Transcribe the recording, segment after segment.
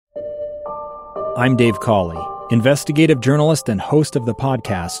I'm Dave Cawley, investigative journalist and host of the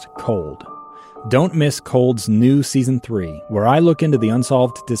podcast Cold. Don't miss Cold's new Season 3, where I look into the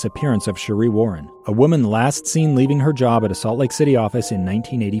unsolved disappearance of Sheree Warren, a woman last seen leaving her job at a Salt Lake City office in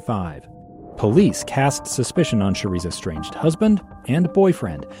 1985. Police cast suspicion on Sheree's estranged husband and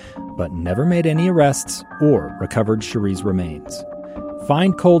boyfriend, but never made any arrests or recovered Sheree's remains.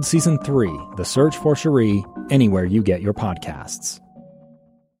 Find Cold Season 3, The Search for Sheree, anywhere you get your podcasts.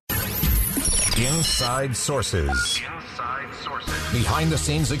 Inside Sources.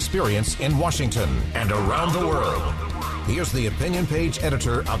 Behind-the-scenes experience in Washington and around the world. Here's the opinion page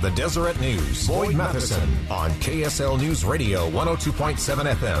editor of the Deseret News, Boyd Matheson, on KSL News Radio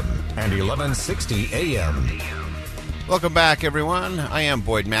 102.7 FM and 1160 AM. Welcome back, everyone. I am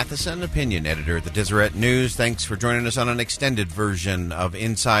Boyd Matheson, opinion editor at the Deseret News. Thanks for joining us on an extended version of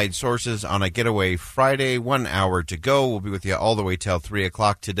Inside Sources on a Getaway Friday. 1 hour to go. We'll be with you all the way till 3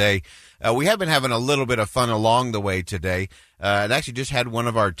 o'clock today. We have been having a little bit of fun along the way today. And actually just had one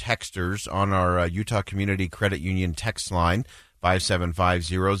of our texters on our Utah Community Credit Union text line,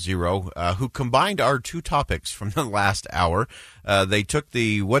 57500, who combined our two topics from the last hour. They took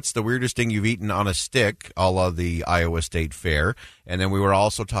the what's the weirdest thing you've eaten on a stick, a la the Iowa State Fair. And then we were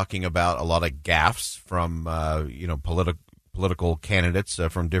also talking about a lot of gaffes from, political candidates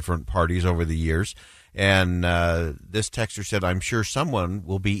from different parties over the years. And this texter said, I'm sure someone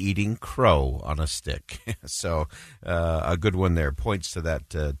will be eating crow on a stick. So a good one there. Points to that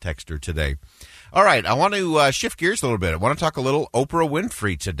texter today. All right, I want to shift gears a little bit. I want to talk a little Oprah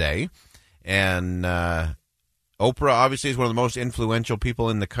Winfrey today. And Oprah obviously is one of the most influential people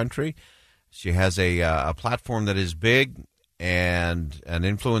in the country. She has a platform that is big and an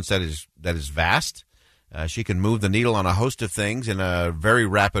influence that is vast. She can move the needle on a host of things in a very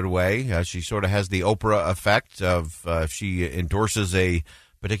rapid way. She sort of has the Oprah effect of if she endorses a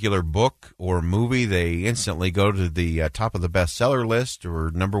particular book or movie, they instantly go to the top of the bestseller list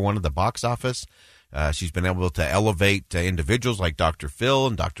or number one at the box office. She's been able to elevate individuals like Dr. Phil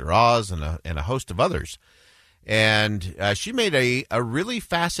and Dr. Oz and a host of others. And she made a really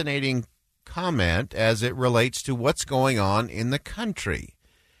fascinating comment as it relates to what's going on in the country.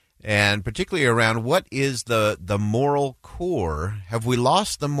 And particularly around what is the moral core. Have we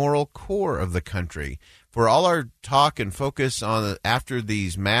lost the moral core of the country? For all our talk and focus on after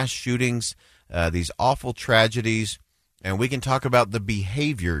these mass shootings, these awful tragedies, and we can talk about the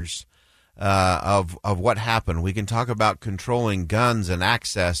behaviors of what happened. We can talk about controlling guns and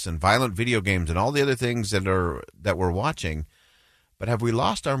access and violent video games and all the other things that we're watching. But have we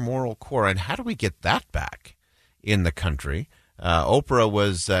lost our moral core? And how do we get that back in the country? Oprah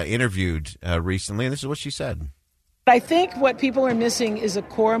was interviewed recently, and this is what she said. I think what people are missing is a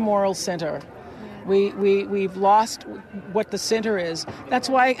core moral center. We've lost what the center is. That's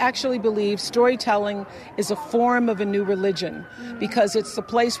why I actually believe storytelling is a form of a new religion, because it's the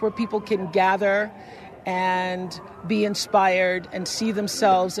place where people can gather and be inspired and see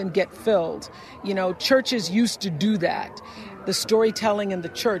themselves and get filled. You know, churches used to do that. The storytelling in the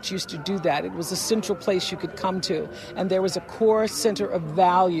church used to do that. It was a central place you could come to. And there was a core center of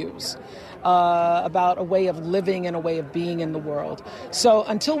values about a way of living and a way of being in the world. So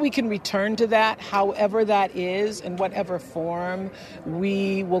until we can return to that, however that is, in whatever form,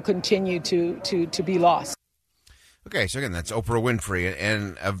 we will continue to be lost. Okay, so again, that's Oprah Winfrey.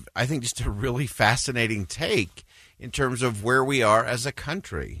 And I think just a really fascinating take in terms of where we are as a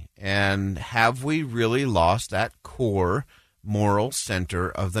country. And have we really lost that core moral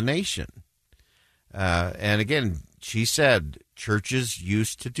center of the nation? And again, she said churches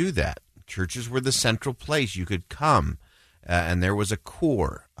used to do that. Churches were the central place you could come, and there was a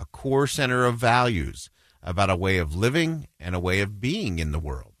core center of values about a way of living and a way of being in the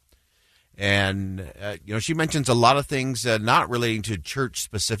world. And, she mentions a lot of things not relating to church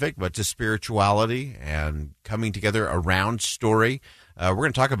specific, but to spirituality and coming together around story. We're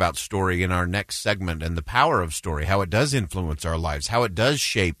going to talk about story in our next segment and the power of story, how it does influence our lives, how it does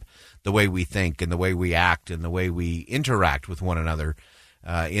shape the way we think and the way we act and the way we interact with one another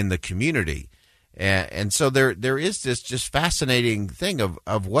in the community. And so there is this just fascinating thing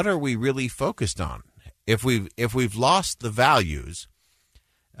of what are we really focused on? If we've lost the values,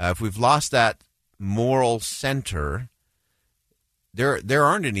 if we've lost that moral center, there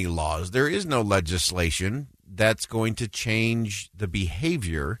aren't any laws. There is no legislation that's going to change the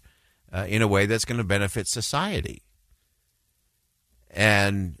behavior in a way that's going to benefit society.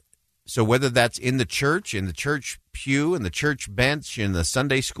 And so whether that's in the church pew, in the church bench, in the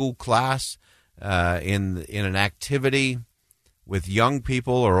Sunday school class, in an activity with young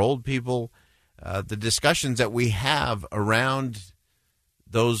people or old people, the discussions that we have around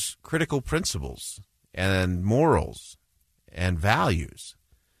those critical principles and morals and values.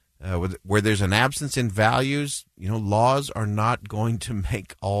 Where there's an absence in values, laws are not going to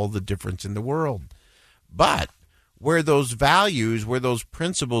make all the difference in the world. But where those values, where those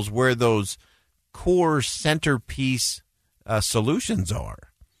principles, where those core centerpiece solutions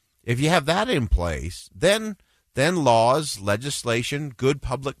are, if you have that in place, then laws, legislation, good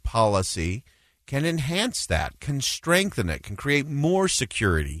public policy can enhance that, can strengthen it, can create more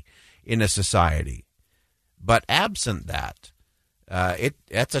security in a society. But absent that,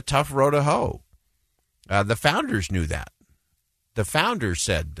 that's a tough row to hoe. The founders knew that. The founders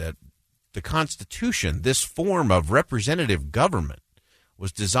said that the Constitution, this form of representative government,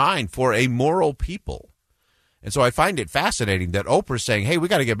 was designed for a moral people. And so I find it fascinating that Oprah's saying, hey, we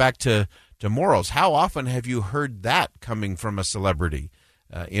got to get back to morals. How often have you heard that coming from a celebrity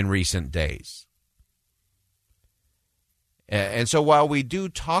in recent days? And so while we do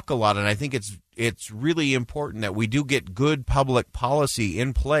talk a lot, and I think it's really important that we do get good public policy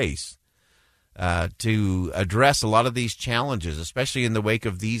in place to address a lot of these challenges, especially in the wake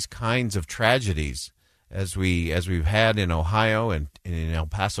of these kinds of tragedies, as we've had in Ohio and in El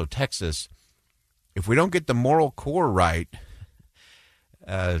Paso, Texas. If we don't get the moral core right,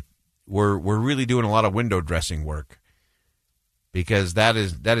 we're really doing a lot of window dressing work, because that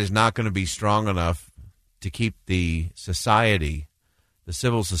is not going to be strong enough to keep the society, the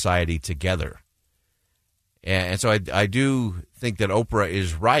civil society, together. And so I do think that Oprah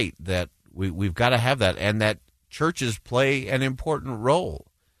is right that we've got to have that, and that churches play an important role.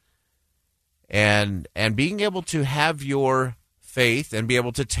 And being able to have your faith and be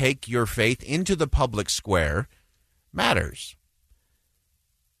able to take your faith into the public square matters.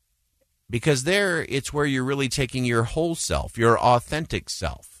 Because there, it's where you're really taking your whole self, your authentic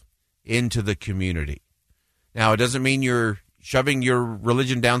self, into the community. Now, it doesn't mean you're shoving your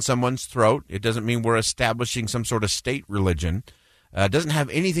religion down someone's throat. It doesn't mean we're establishing some sort of state religion. It doesn't have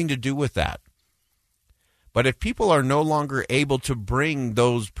anything to do with that. But if people are no longer able to bring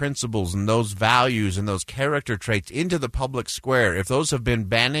those principles and those values and those character traits into the public square, if those have been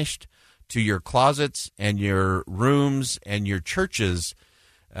banished to your closets and your rooms and your churches,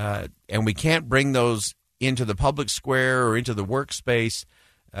 and we can't bring those into the public square or into the workspace,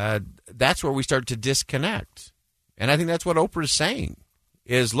 that's where we start to disconnect. And I think that's what Oprah is saying,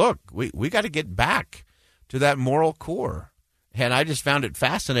 is, look, we got to get back to that moral core. And I just found it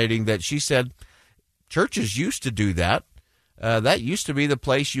fascinating that she said churches used to do that. That used to be the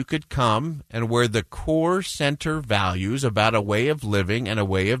place you could come and where the core center values about a way of living and a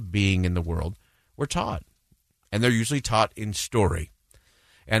way of being in the world were taught. And they're usually taught in story.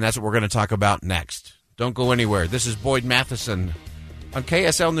 And that's what we're going to talk about next. Don't go anywhere. This is Boyd Matheson on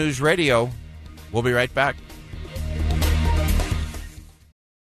KSL News Radio. We'll be right back.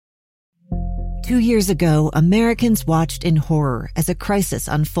 2 years ago, Americans watched in horror as a crisis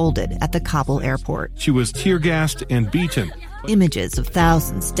unfolded at the Kabul airport. She was tear-gassed and beaten. Images of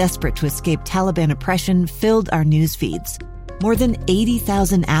thousands desperate to escape Taliban oppression filled our news feeds. More than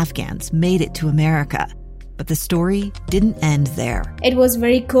 80,000 Afghans made it to America. But the story didn't end there. It was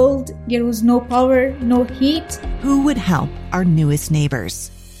very cold. There was no power, no heat. Who would help our newest neighbors?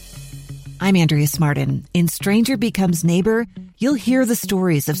 I'm Andrea Smartin. In Stranger Becomes Neighbor, you'll hear the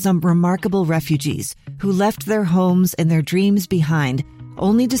stories of some remarkable refugees who left their homes and their dreams behind,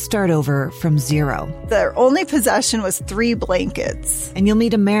 only to start over from zero. Their only possession was 3 blankets. And you'll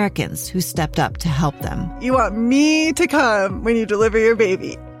meet Americans who stepped up to help them. You want me to come when you deliver your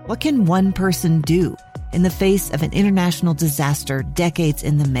baby. What can one person do in the face of an international disaster decades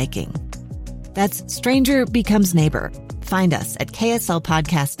in the making? That's Stranger Becomes Neighbor. Find us at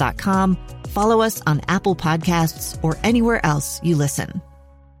kslpodcast.com. Follow us on Apple Podcasts or anywhere else you listen.